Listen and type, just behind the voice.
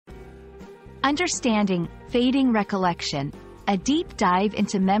Understanding Fading Recollection, a deep dive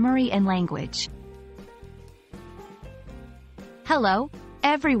into memory and language. Hello,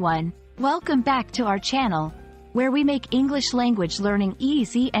 everyone. Welcome back to our channel, where we make English language learning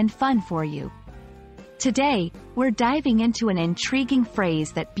easy and fun for you. Today, we're diving into an intriguing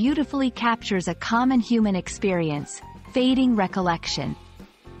phrase that beautifully captures a common human experience, fading recollection.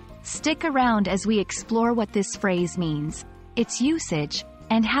 Stick around as we explore what this phrase means, its usage,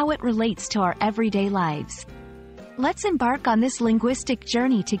 and how it relates to our everyday lives. Let's embark on this linguistic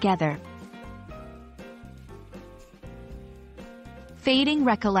journey together. Fading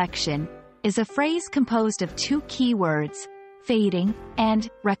recollection is a phrase composed of two key words, fading and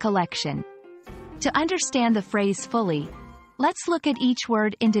recollection. To understand the phrase fully, let's look at each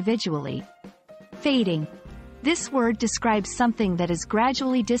word individually. Fading. This word describes something that is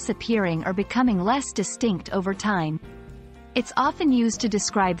gradually disappearing or becoming less distinct over time. It's often used to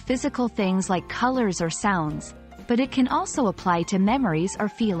describe physical things like colors or sounds, but it can also apply to memories or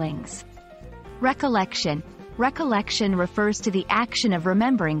feelings. Recollection. Recollection refers to the action of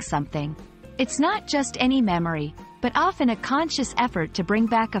remembering something. It's not just any memory, but often a conscious effort to bring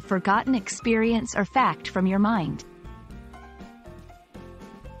back a forgotten experience or fact from your mind.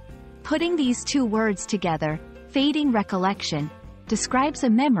 Putting these two words together, fading recollection, describes a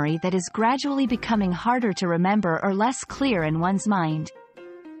memory that is gradually becoming harder to remember or less clear in one's mind.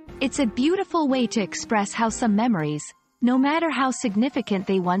 It's a beautiful way to express how some memories, no matter how significant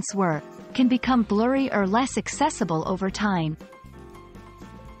they once were, can become blurry or less accessible over time.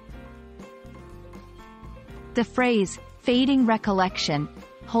 The phrase, fading recollection,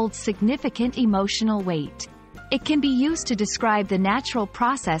 holds significant emotional weight. It can be used to describe the natural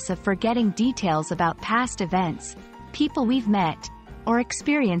process of forgetting details about past events, people we've met, or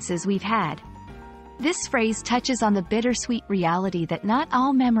experiences we've had. This phrase touches on the bittersweet reality that not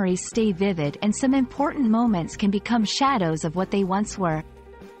all memories stay vivid and some important moments can become shadows of what they once were.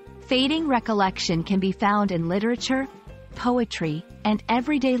 Fading recollection can be found in literature, poetry, and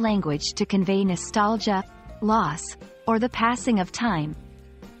everyday language to convey nostalgia, loss, or the passing of time.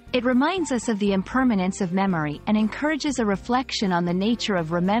 It reminds us of the impermanence of memory and encourages a reflection on the nature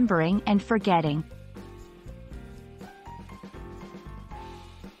of remembering and forgetting.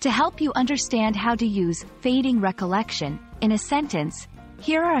 To help you understand how to use fading recollection in a sentence,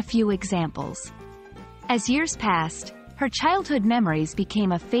 here are a few examples. As years passed, her childhood memories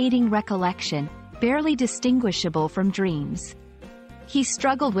became a fading recollection, barely distinguishable from dreams. He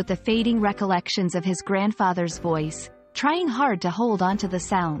struggled with the fading recollections of his grandfather's voice, trying hard to hold on to the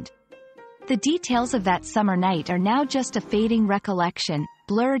sound. The details of that summer night are now just a fading recollection,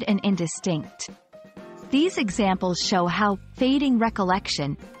 blurred and indistinct. These examples show how fading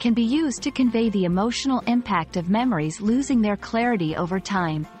recollection can be used to convey the emotional impact of memories losing their clarity over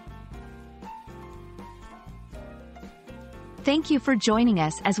time. Thank you for joining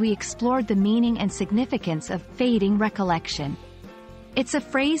us as we explored the meaning and significance of fading recollection. It's a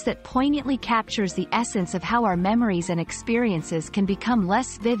phrase that poignantly captures the essence of how our memories and experiences can become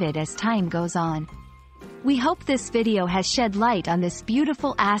less vivid as time goes on. We hope this video has shed light on this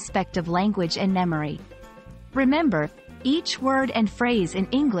beautiful aspect of language and memory. Remember, each word and phrase in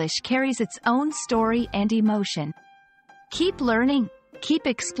English carries its own story and emotion. Keep learning, keep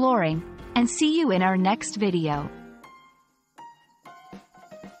exploring, and see you in our next video.